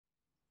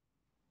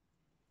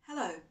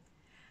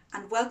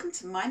and welcome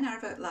to my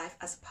narrowboat life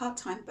as a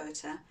part-time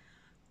boater,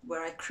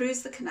 where I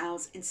cruise the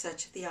canals in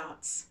search of the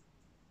arts.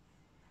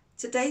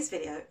 Today's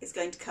video is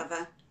going to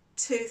cover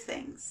two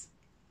things.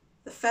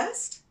 The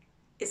first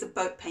is a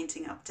boat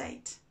painting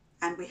update,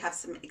 and we have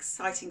some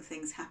exciting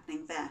things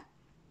happening there.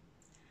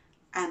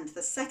 And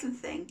the second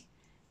thing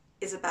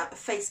is about a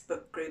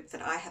Facebook group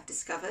that I have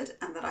discovered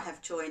and that I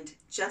have joined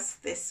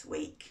just this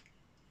week.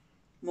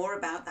 More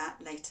about that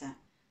later.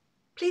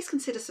 Please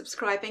consider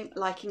subscribing,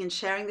 liking and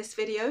sharing this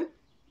video,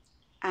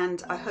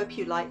 and I hope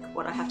you like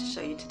what I have to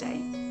show you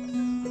today.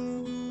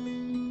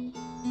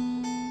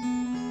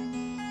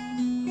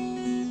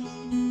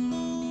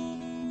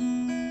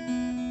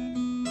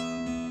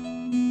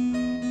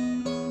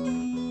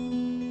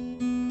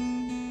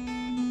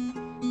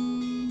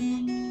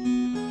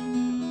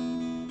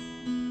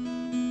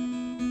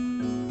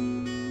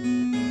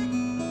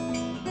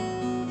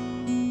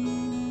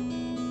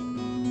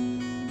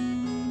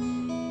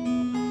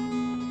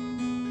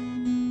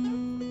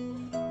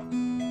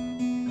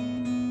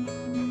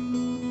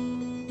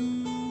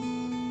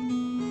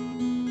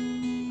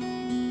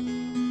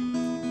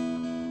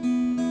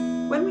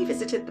 When we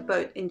visited the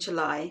boat in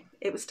July,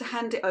 it was to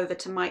hand it over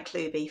to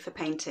Looby for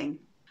painting.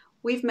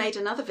 We've made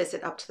another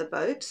visit up to the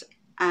boat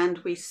and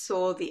we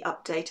saw the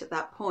update at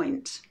that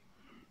point.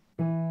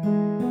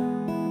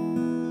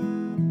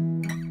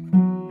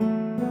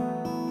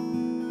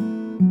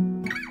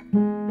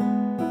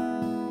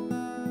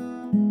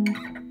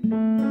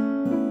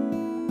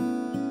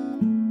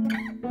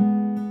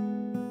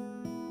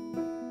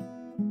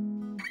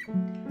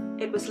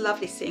 It was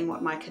lovely seeing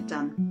what Mike had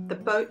done. The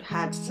boat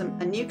had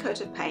a new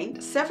coat of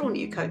paint, several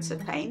new coats of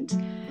paint,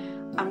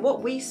 and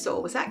what we saw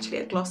was actually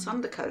a gloss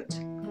undercoat.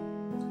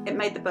 It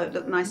made the boat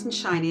look nice and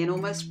shiny and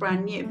almost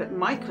brand new, but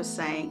Mike was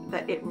saying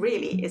that it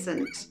really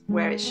isn't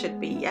where it should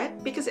be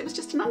yet because it was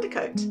just an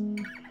undercoat.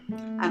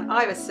 And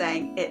I was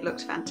saying it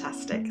looked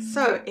fantastic.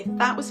 So if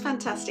that was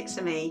fantastic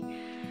to me,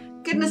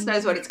 goodness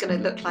knows what it's going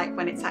to look like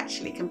when it's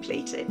actually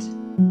completed.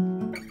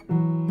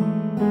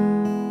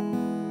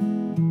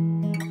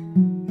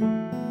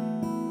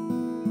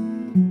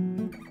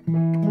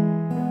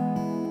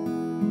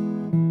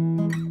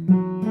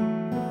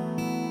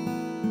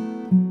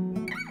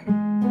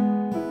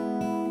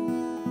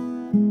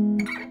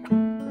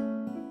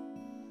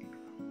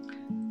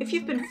 If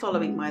you've been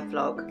following my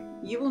vlog,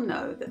 you will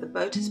know that the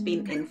boat has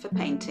been in for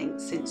painting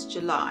since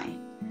July,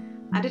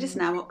 and it is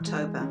now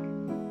October.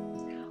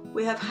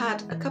 We have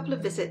had a couple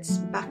of visits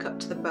back up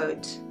to the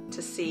boat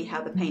to see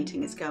how the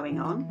painting is going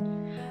on,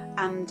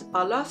 and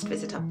our last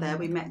visit up there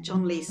we met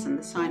Leeson,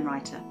 the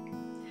Signwriter.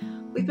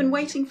 We've been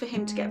waiting for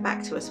him to get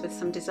back to us with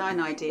some design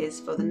ideas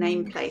for the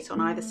nameplate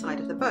on either side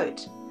of the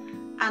boat,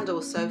 and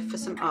also for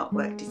some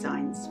artwork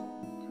designs.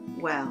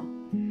 Well,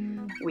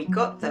 we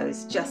got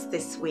those just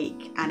this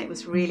week and it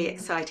was really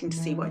exciting to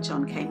see what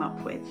John came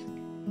up with.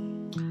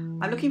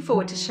 I'm looking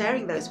forward to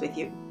sharing those with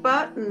you,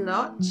 but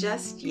not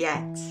just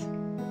yet.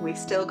 We've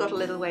still got a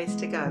little ways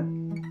to go.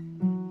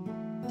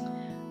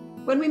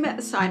 When we met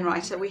the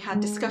Signwriter, we had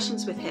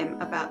discussions with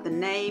him about the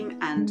name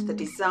and the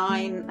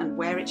design and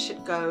where it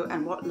should go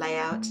and what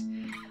layout,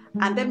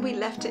 and then we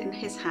left it in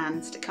his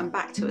hands to come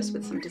back to us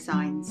with some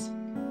designs.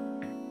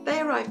 They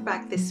arrived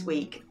back this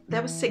week.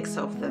 There were 6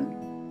 of them.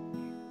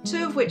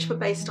 2 of which were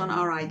based on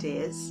our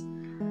ideas,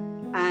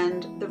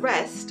 and the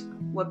rest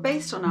were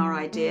based on our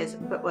ideas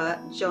but were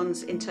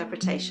John's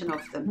interpretation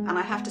of them, and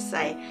I have to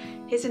say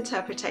his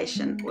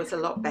interpretation was a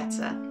lot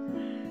better.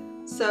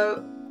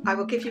 So I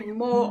will give you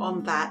more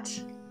on that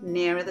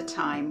nearer the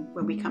time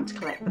when we come to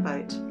collect the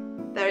boat.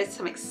 There is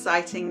some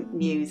exciting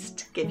news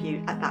to give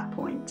you at that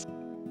point.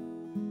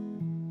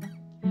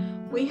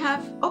 We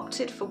have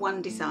opted for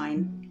one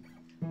design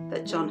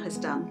that John has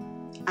done,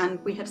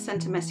 and we have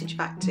sent a message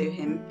back to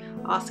him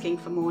asking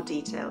for more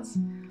details.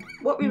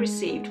 What we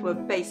received were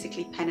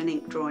basically pen and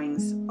ink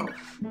drawings of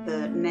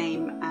the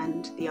name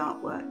and the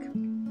artwork.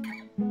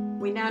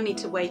 We now need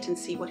to wait and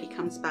see what he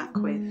comes back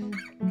with.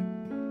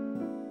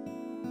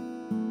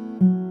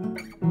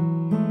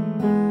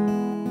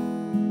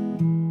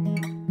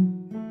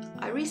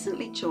 I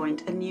recently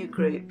joined a new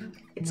group.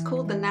 It's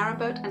called the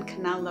Narrowboat and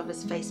Canal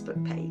Lovers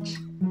Facebook page.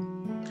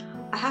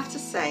 I have to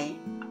say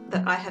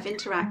that I have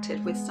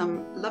interacted with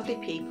some lovely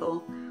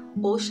people,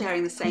 all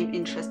sharing the same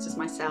interests as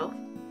myself,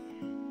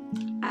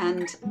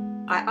 and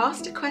I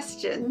asked a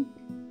question: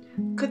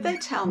 could they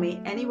tell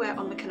me anywhere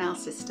on the canal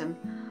system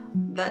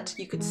that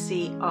you could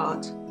see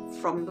art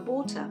from the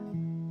water?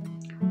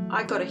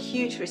 I got a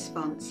huge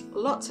response,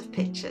 lots of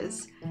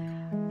pictures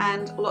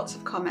and lots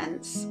of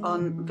comments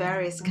on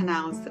various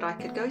canals that I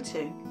could go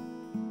to.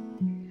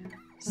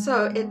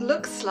 So it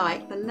looks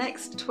like the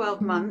next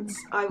 12 months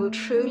I will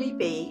truly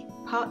be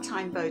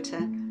part-time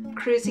boater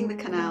cruising the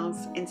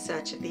canals in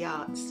search of the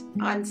arts.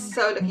 I'm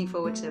so looking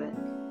forward to it.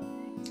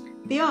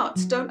 The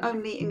arts don't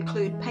only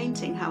include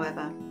painting,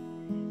 however.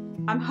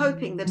 I'm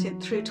hoping that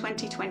through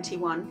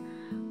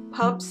 2021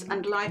 pubs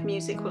and live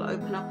music will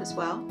open up as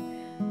well,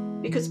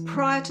 because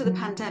prior to the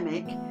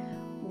pandemic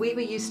we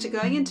were used to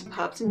going into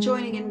pubs and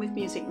joining in with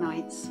music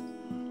nights.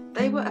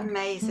 They were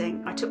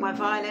amazing. I took my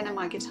violin and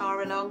my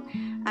guitar along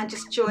and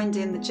just joined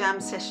in the jam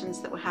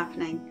sessions that were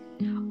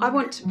happening. I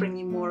want to bring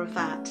you more of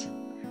that.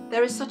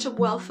 There is such a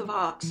wealth of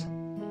art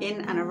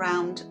in and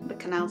around the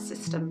canal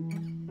system,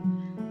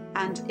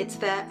 and it's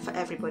there for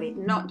everybody,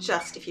 not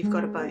just if you've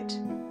got a boat.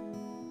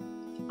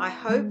 I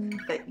hope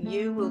that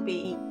you will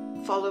be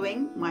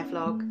following my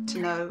vlog to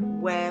know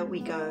where we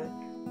go,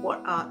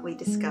 what art we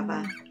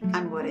discover,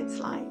 and what it's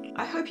like.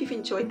 I hope you've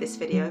enjoyed this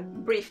video,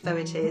 brief though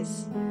it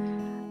is,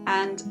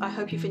 and I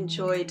hope you've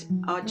enjoyed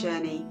our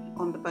journey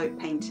on the boat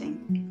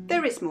painting.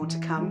 There is more to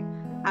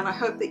come, and I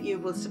hope that you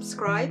will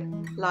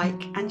subscribe,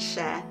 like and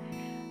share,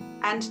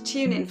 and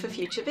tune in for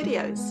future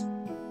videos.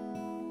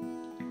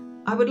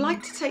 I would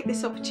like to take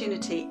this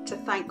opportunity to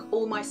thank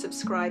all my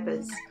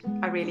subscribers.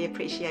 I really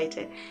appreciate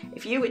it.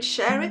 If you would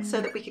share it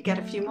so that we could get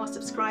a few more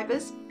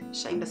subscribers,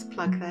 shameless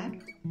plug there,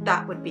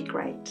 that would be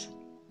great.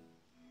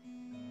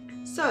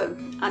 So,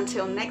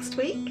 until next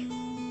week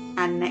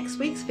and next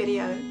week's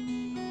video,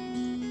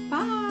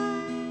 bye!